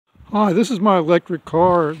Hi, this is my electric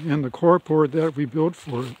car and the carport that we built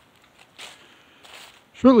for it.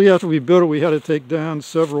 Shortly after we built it, we had to take down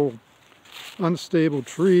several unstable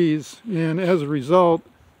trees, and as a result,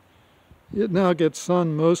 it now gets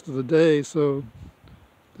sun most of the day, so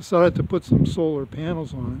decided to put some solar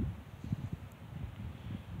panels on it.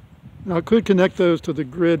 Now I could connect those to the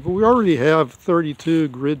grid, but we already have 32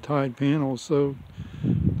 grid-tied panels, so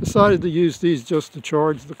decided to use these just to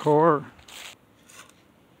charge the car.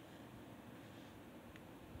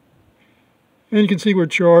 And you can see we're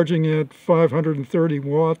charging at 530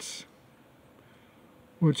 watts,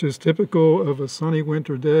 which is typical of a sunny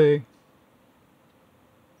winter day.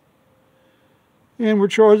 And we're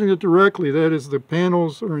charging it directly. That is, the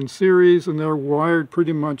panels are in series and they're wired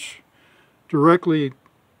pretty much directly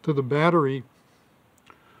to the battery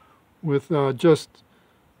with just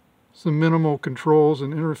some minimal controls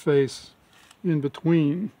and interface in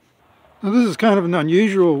between. Now this is kind of an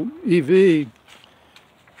unusual EV.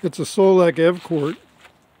 It's a Solec EVCORT,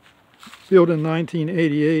 built in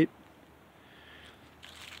 1988.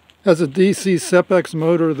 Has a DC SEPEX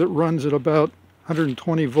motor that runs at about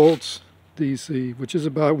 120 volts DC, which is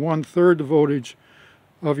about 1/3 the voltage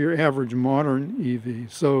of your average modern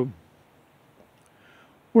EV. So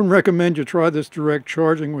wouldn't recommend you try this direct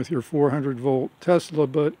charging with your 400 volt Tesla,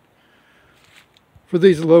 but for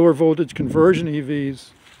these lower voltage conversion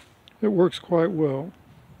EVs, it works quite well.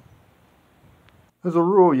 As a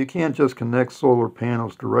rule, you can't just connect solar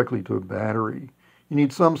panels directly to a battery. You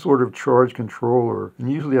need some sort of charge controller,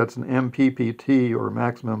 and usually that's an MPPT, or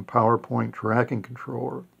maximum power point tracking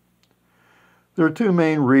controller. There are two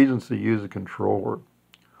main reasons to use a controller.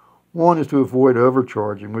 One is to avoid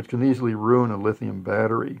overcharging, which can easily ruin a lithium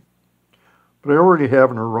battery. But I already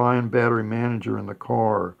have an Orion battery manager in the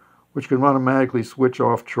car, which can automatically switch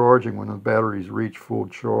off charging when the batteries reach full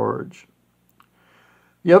charge.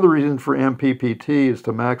 The other reason for MPPT is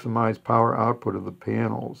to maximize power output of the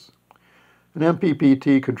panels. An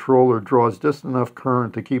MPPT controller draws just enough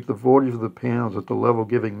current to keep the voltage of the panels at the level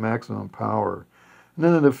giving maximum power, and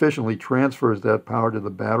then it efficiently transfers that power to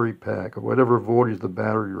the battery pack at whatever voltage the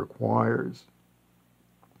battery requires.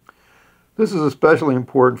 This is especially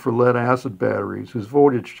important for lead-acid batteries, whose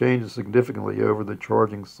voltage changes significantly over the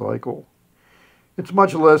charging cycle. It's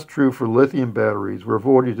much less true for lithium batteries, where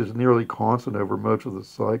voltage is nearly constant over most of the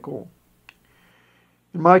cycle.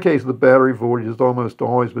 In my case, the battery voltage is almost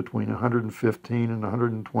always between 115 and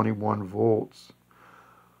 121 volts.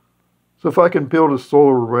 So if I can build a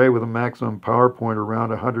solar array with a maximum power point around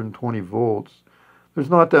 120 volts, there's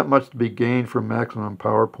not that much to be gained from maximum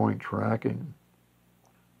power point tracking.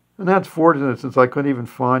 And that's fortunate, since I couldn't even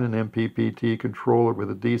find an MPPT controller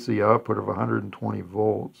with a DC output of 120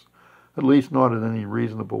 volts. At least not at any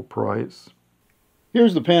reasonable price.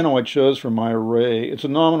 Here's the panel I chose for my array. It's a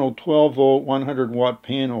nominal 12 volt 100 watt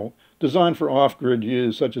panel designed for off-grid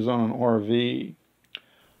use, such as on an RV.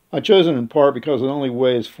 I chose it in part because it only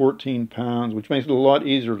weighs 14 pounds, which makes it a lot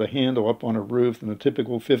easier to handle up on a roof than a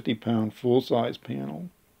typical 50-pound full-size panel.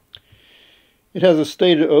 It has a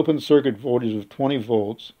stated open circuit voltage of 20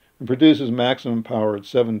 volts and produces maximum power at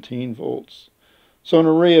 17 volts. So an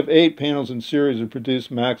array of 8 panels in series would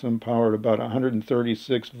produce maximum power at about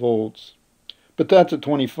 136 volts. But that's at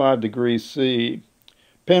 25 degrees C.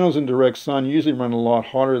 Panels in direct sun usually run a lot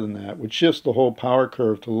hotter than that, which shifts the whole power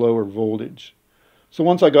curve to lower voltage. So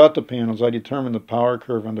once I got the panels, I determined the power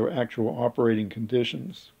curve under actual operating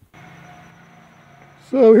conditions.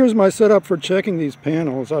 So here's my setup for checking these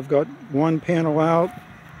panels. I've got one panel out.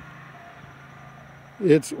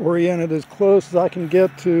 It's oriented as close as I can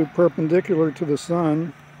get to perpendicular to the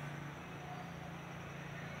sun.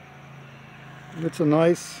 It's a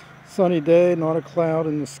nice sunny day, not a cloud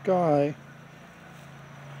in the sky.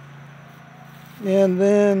 And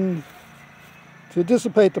then to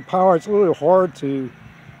dissipate the power, it's a little hard to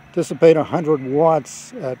dissipate 100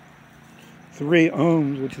 watts at 3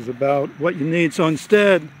 ohms, which is about what you need. So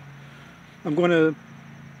instead, I'm going to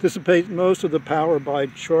dissipate most of the power by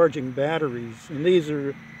charging batteries, and these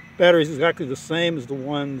are batteries exactly the same as the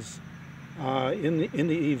ones in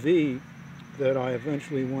the EV that I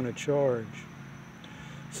eventually want to charge.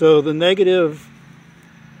 So the negative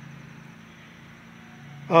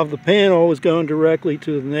of the panel is going directly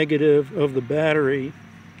to the negative of the battery,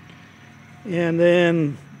 and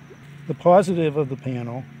then the positive of the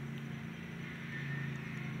panel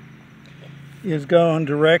is going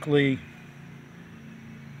directly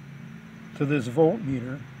to this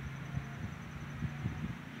voltmeter,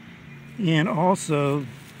 and also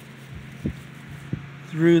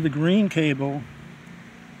through the green cable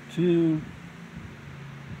to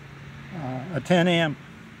a 10 amp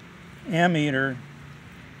ammeter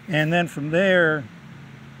and then from there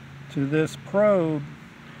to this probe,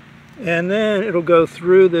 and then it'll go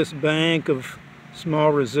through this bank of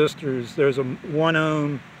small resistors. There's a 1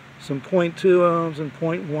 ohm, some 0.2 ohms, and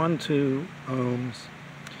 0.12 ohms,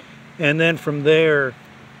 and then from there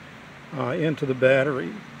into the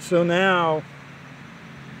battery. So now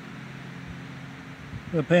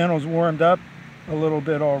the panel's warmed up a little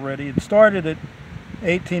bit already. It started at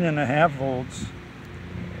 18.5 volts.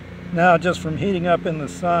 Now just from heating up in the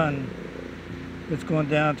sun, it's going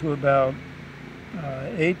down to about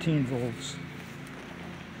 18 volts.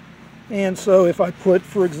 And so if I put,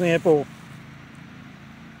 for example,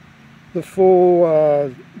 the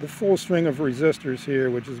full string of resistors here,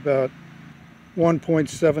 which is about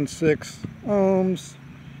 1.76 ohms,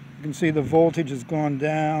 you can see the voltage has gone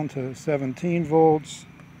down to 17 volts,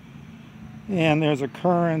 and there's a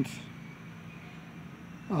current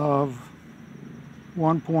of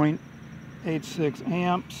 1.86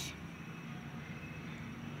 amps.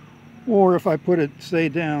 Or if I put it, say,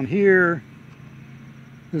 down here,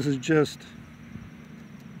 this is just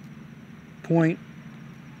 0.12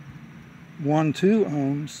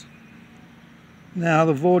 ohms. Now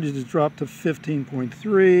the voltage has dropped to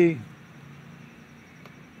 15.3,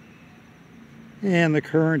 and the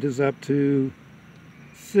current is up to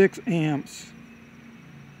 6 amps,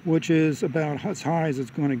 which is about as high as it's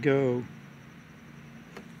going to go.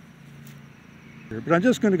 But I'm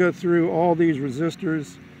just going to go through all these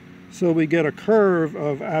resistors so we get a curve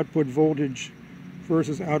of output voltage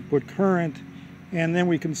versus output current, and then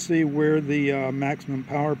we can see where the maximum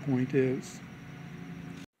power point is.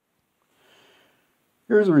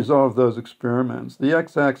 Here's the result of those experiments. The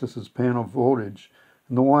x-axis is panel voltage,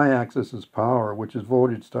 and the y-axis is power, which is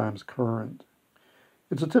voltage times current.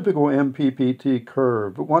 It's a typical MPPT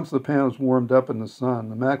curve, but once the panel is warmed up in the sun,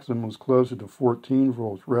 the maximum was closer to 14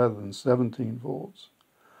 volts rather than 17 volts.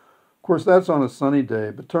 Of course, that's on a sunny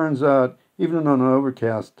day, but turns out even on an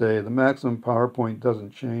overcast day, the maximum power point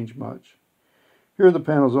doesn't change much. Here the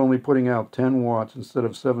panel is only putting out 10 watts instead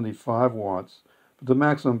of 75 watts, but the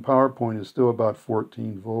maximum power point is still about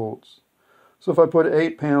 14 volts. So if I put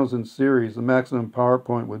 8 panels in series, the maximum power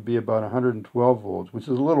point would be about 112 volts, which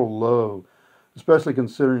is a little low, especially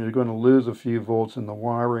considering you're going to lose a few volts in the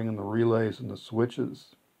wiring and the relays and the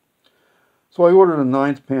switches. So I ordered a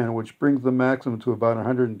 9th panel, which brings the maximum to about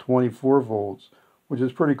 124 volts, which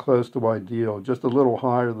is pretty close to ideal, just a little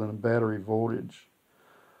higher than a battery voltage.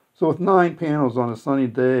 So with 9 panels on a sunny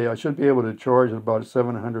day, I should be able to charge at about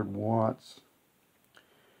 700 watts.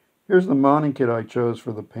 Here's the mounting kit I chose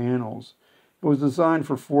for the panels. It was designed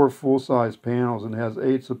for 4 full-size panels and has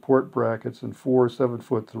 8 support brackets and 4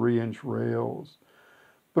 7-foot 3-inch rails.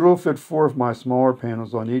 But it'll fit 4 of my smaller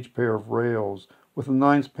panels on each pair of rails, with the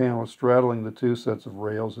 9th panel straddling the 2 sets of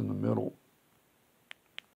rails in the middle.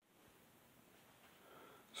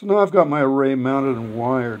 So now I've got my array mounted and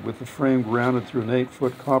wired, with the frame grounded through an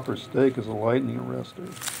 8-foot copper stake as a lightning arrestor.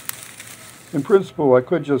 In principle, I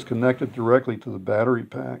could just connect it directly to the battery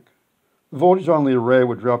pack. The voltage on the array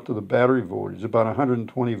would drop to the battery voltage, about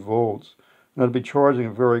 120 volts, and I'd be charging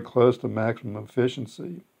it very close to maximum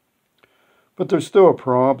efficiency. But there's still a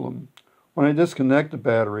problem. When I disconnect the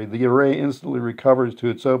battery, the array instantly recovers to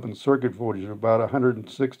its open circuit voltage of about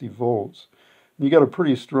 160 volts, and you get a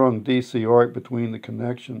pretty strong DC arc between the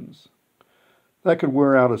connections. That could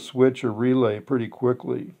wear out a switch or relay pretty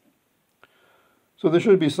quickly. So there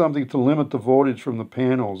should be something to limit the voltage from the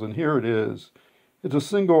panels, and here it is. It's a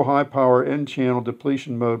single high-power N-channel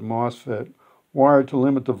depletion mode MOSFET wired to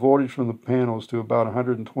limit the voltage from the panels to about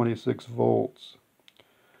 126 volts.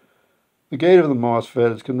 The gate of the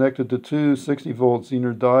MOSFET is connected to 2 60-volt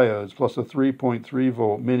Zener diodes plus a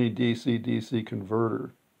 3.3-volt mini DC-DC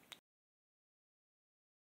converter.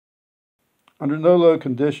 Under no-load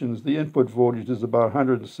conditions, the input voltage is about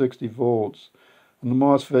 160 volts, and the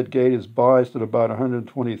MOSFET gate is biased at about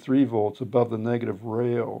 123 volts above the negative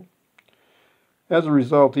rail. As a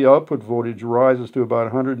result, the output voltage rises to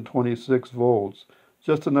about 126 volts,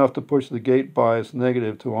 just enough to push the gate bias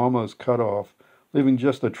negative to almost cutoff, leaving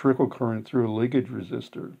just a trickle current through a leakage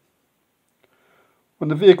resistor. When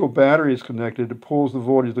the vehicle battery is connected, it pulls the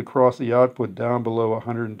voltage across the output down below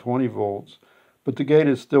 120 volts, but the gate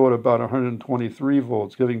is still at about 123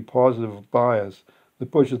 volts, giving positive bias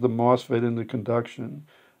that pushes the MOSFET into conduction,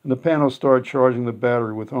 and the panels start charging the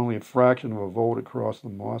battery with only a fraction of a volt across the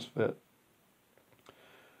MOSFET.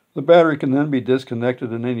 The battery can then be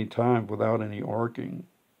disconnected at any time without any arcing.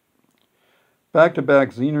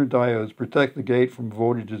 Back-to-back Zener diodes protect the gate from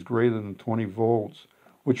voltages greater than 20 volts,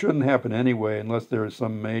 which shouldn't happen anyway unless there is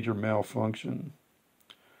some major malfunction.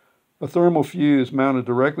 A thermal fuse mounted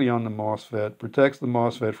directly on the MOSFET protects the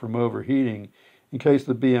MOSFET from overheating in case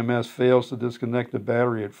the BMS fails to disconnect the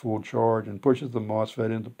battery at full charge and pushes the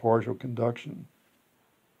MOSFET into partial conduction.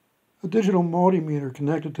 A digital multimeter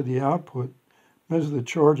connected to the output measures the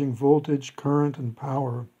charging voltage, current, and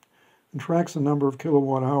power, and tracks the number of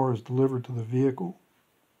kilowatt hours delivered to the vehicle.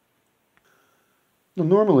 Now,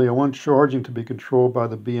 normally I want charging to be controlled by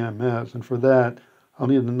the BMS, and for that I'll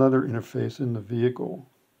need another interface in the vehicle.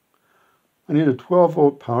 I need a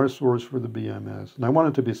 12-volt power source for the BMS, and I want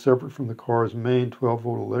it to be separate from the car's main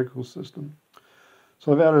 12-volt electrical system.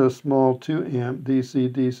 So I've added a small 2-amp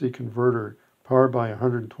DC-DC converter powered by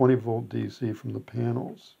 120-volt DC from the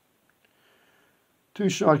panels. Two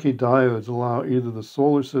Schottky diodes allow either the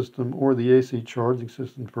solar system or the AC charging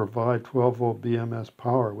system to provide 12-volt BMS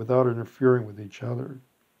power without interfering with each other.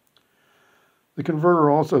 The converter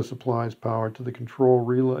also supplies power to the control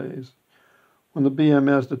relays. When the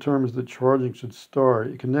BMS determines that charging should start,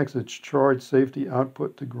 it connects its charge safety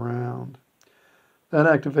output to ground. That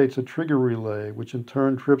activates a trigger relay, which in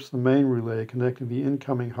turn trips the main relay connecting the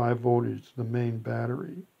incoming high voltage to the main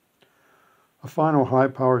battery. A final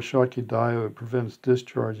high-power Schottky diode prevents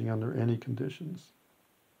discharging under any conditions.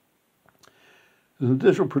 As an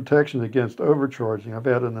additional protection against overcharging, I've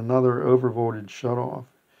added another overvoltage shutoff.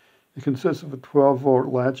 It consists of a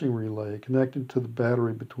 12-volt latching relay connected to the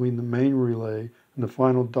battery between the main relay and the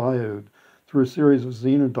final diode through a series of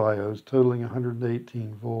Zener diodes totaling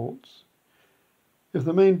 118 volts. If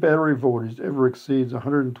the main battery voltage ever exceeds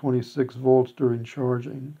 126 volts during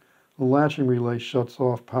charging, the latching relay shuts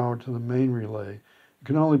off power to the main relay. It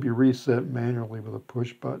can only be reset manually with a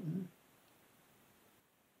push button.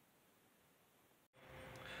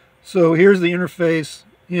 So here's the interface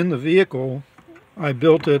in the vehicle. I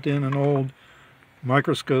built it in an old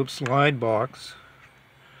microscope slide box.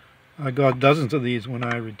 I got dozens of these when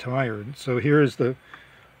I retired. So here's the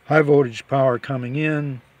high voltage power coming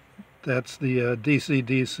in. That's the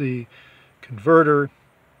DC-DC converter.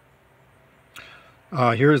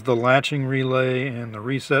 Here's the latching relay and the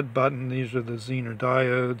reset button. These are the Zener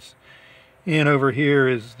diodes. And over here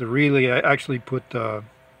is the relay. I actually put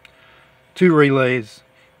two relays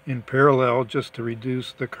in parallel just to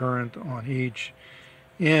reduce the current on each.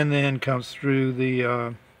 And then comes through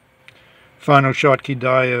the final Schottky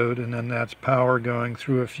diode, and then that's power going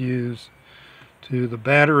through a fuse to the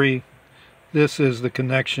battery. This is the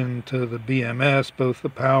connection to the BMS, both the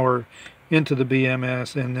power into the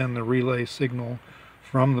BMS and then the relay signal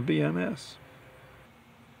from the BMS.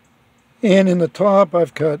 And in the top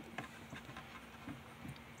I've cut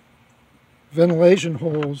ventilation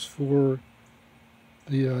holes for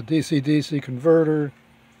the DC-DC converter,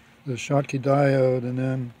 the Schottky diode, and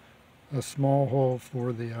then a small hole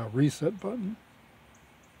for the reset button.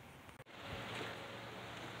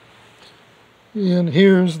 And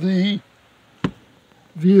here's the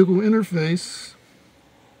vehicle interface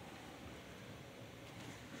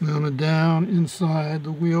mounted down inside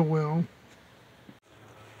the wheel well.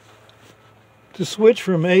 To switch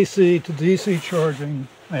from AC to DC charging,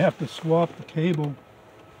 I have to swap the cable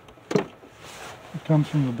that comes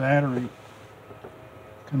from the battery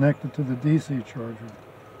connected to the DC charger.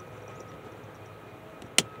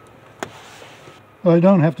 Well, I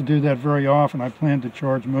don't have to do that very often. I plan to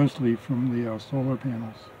charge mostly from the solar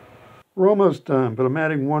panels. We're almost done, but I'm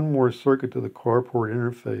adding one more circuit to the carport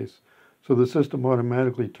interface so the system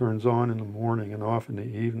automatically turns on in the morning and off in the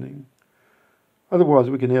evening. Otherwise,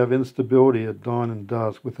 we can have instability at dawn and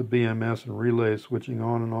dusk with the BMS and relay switching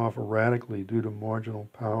on and off erratically due to marginal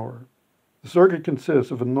power. The circuit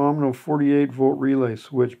consists of a nominal 48-volt relay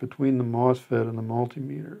switch between the MOSFET and the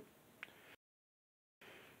multimeter.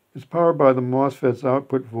 It's powered by the MOSFET's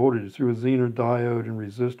output voltage through a Zener diode and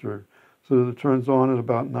resistor so that it turns on at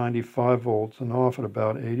about 95 volts and off at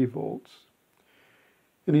about 80 volts.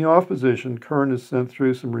 In the off position, current is sent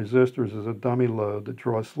through some resistors as a dummy load that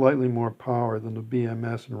draws slightly more power than the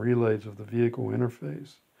BMS and relays of the vehicle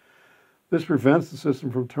interface. This prevents the system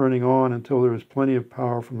from turning on until there is plenty of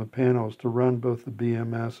power from the panels to run both the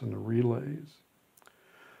BMS and the relays.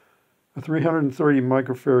 A 330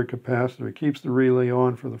 microfarad capacitor keeps the relay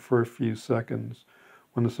on for the first few seconds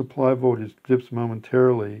when the supply voltage dips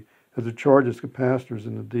momentarily as it charges capacitors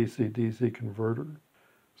in the DC-DC converter.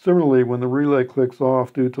 Similarly, when the relay clicks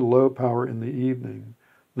off due to low power in the evening,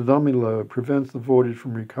 the dummy load prevents the voltage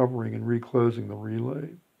from recovering and reclosing the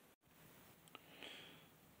relay.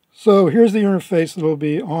 So here's the interface that will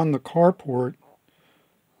be on the carport.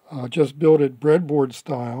 Just built it breadboard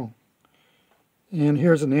style. And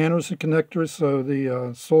here's an Anderson connector, so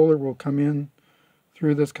the solar will come in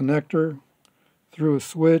through this connector, through a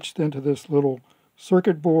switch, then to this little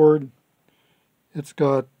circuit board. It's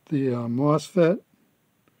got the MOSFET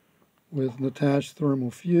with an attached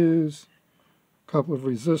thermal fuse, a couple of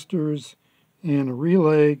resistors, and a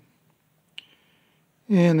relay.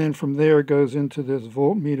 And then from there it goes into this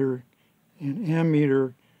voltmeter and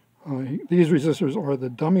ammeter. These resistors are the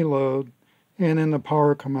dummy load, and then the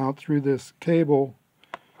power come out through this cable,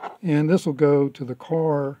 and this will go to the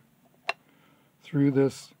car through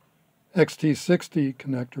this XT60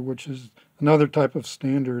 connector, which is another type of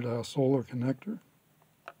standard solar connector.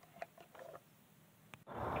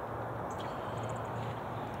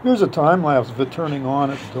 Here's a time lapse of it turning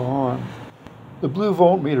on at dawn. The blue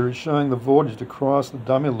voltmeter is showing the voltage across the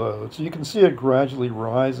dummy load, so you can see it gradually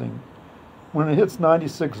rising. When it hits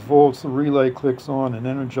 96 volts, the relay clicks on and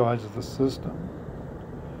energizes the system.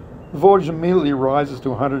 The voltage immediately rises to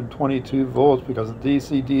 122 volts because the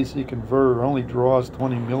DC-DC converter only draws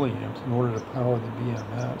 20 milliamps in order to power the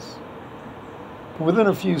BMS. But within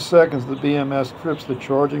a few seconds, the BMS trips the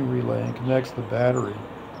charging relay and connects the battery,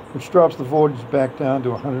 which drops the voltage back down to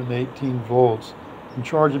 118 volts, and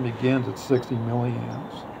charging begins at 60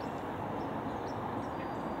 milliamps.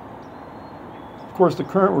 Of course, the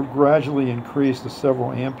current will gradually increase to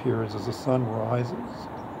several amperes as the sun rises.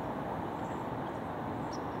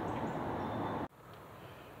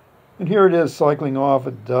 And here it is cycling off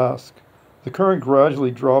at dusk. The current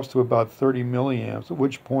gradually drops to about 30 milliamps, at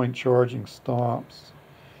which point charging stops.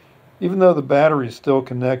 Even though the battery is still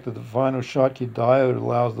connected, the vinyl Schottky diode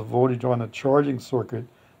allows the voltage on the charging circuit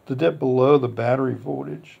to dip below the battery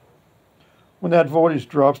voltage. When that voltage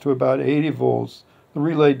drops to about 80 volts, the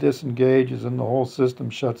relay disengages and the whole system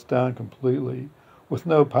shuts down completely, with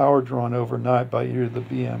no power drawn overnight by either the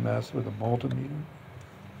BMS or the multimeter.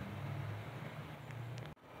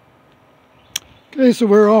 Okay, so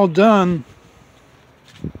we're all done.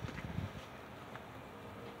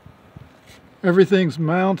 Everything's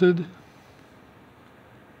mounted.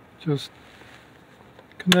 Just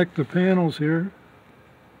connect the panels here.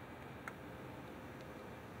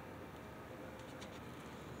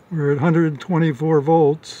 We're at 124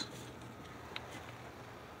 volts.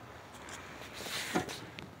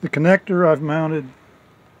 The connector I've mounted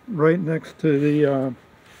right next to the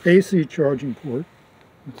AC charging port.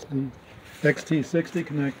 It's the XT60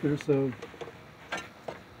 connector, so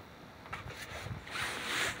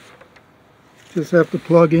just have to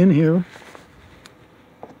plug in here.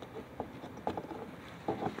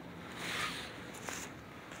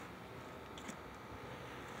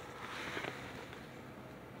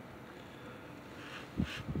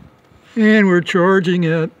 And we're charging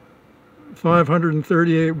at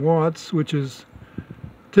 538 watts, which is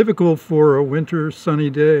typical for a winter sunny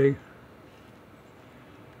day.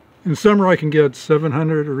 In summer I can get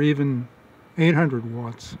 700 or even 800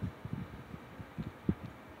 watts.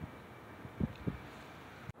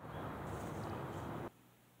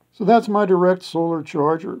 So that's my direct solar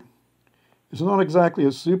charger. It's not exactly a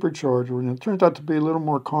supercharger, and it turned out to be a little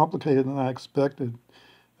more complicated than I expected,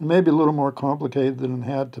 and maybe a little more complicated than it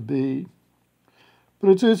had to be.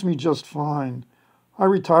 But it suits me just fine. I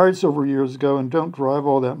retired several years ago and don't drive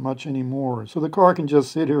all that much anymore, so the car can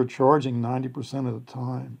just sit here charging 90% of the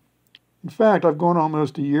time. In fact, I've gone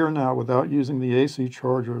almost a year now without using the AC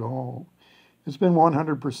charger at all. It's been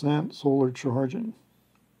 100% solar charging.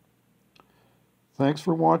 Thanks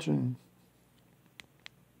for watching.